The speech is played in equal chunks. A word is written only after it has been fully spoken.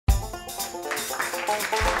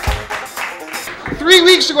3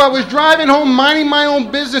 weeks ago, I was driving home, minding my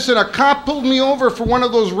own business, and a cop pulled me over for one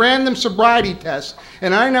of those random sobriety tests,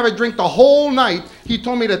 and I never drank the whole night. He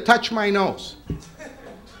told me to touch my nose.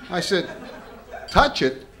 I said, touch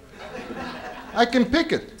it? I can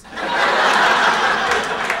pick it.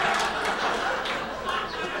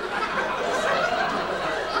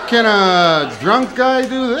 Can a drunk guy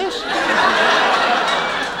do this?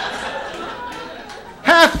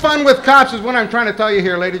 Have fun with cops is what I'm trying to tell you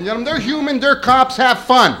here, ladies and gentlemen. They're human, they're cops, have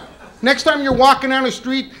fun. Next time you're walking down the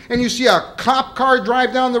street and you see a cop car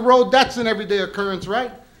drive down the road, that's an everyday occurrence,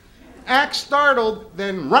 right? Act startled,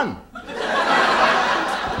 then run.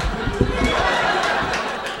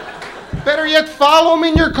 Better yet, follow them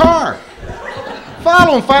in your car.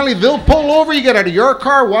 Follow them. Finally, they'll pull over, you get out of your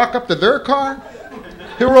car, walk up to their car.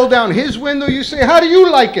 He'll roll down his window, you say, how do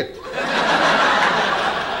you like it?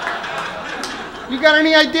 You got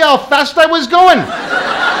any idea how fast I was going?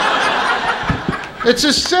 It's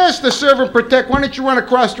assist, the serve and protect. Why don't you run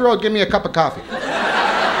across the road, give me a cup of coffee?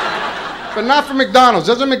 But not from McDonald's.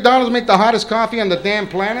 Doesn't McDonald's make the hottest coffee on the damn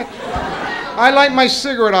planet? I light my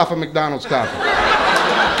cigarette off of McDonald's coffee.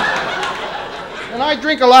 And I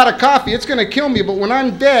drink a lot of coffee. It's going to kill me, but when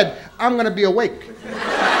I'm dead, I'm going to be awake.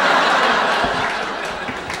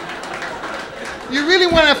 You really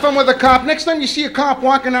want to have fun with a cop? Next time you see a cop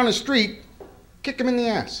walking down the street, kick him in the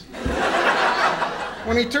ass.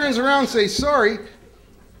 When he turns around, say, sorry,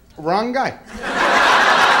 wrong guy.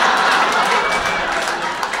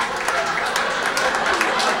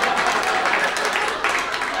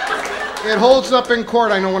 It holds up in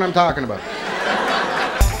court. I know what I'm talking about.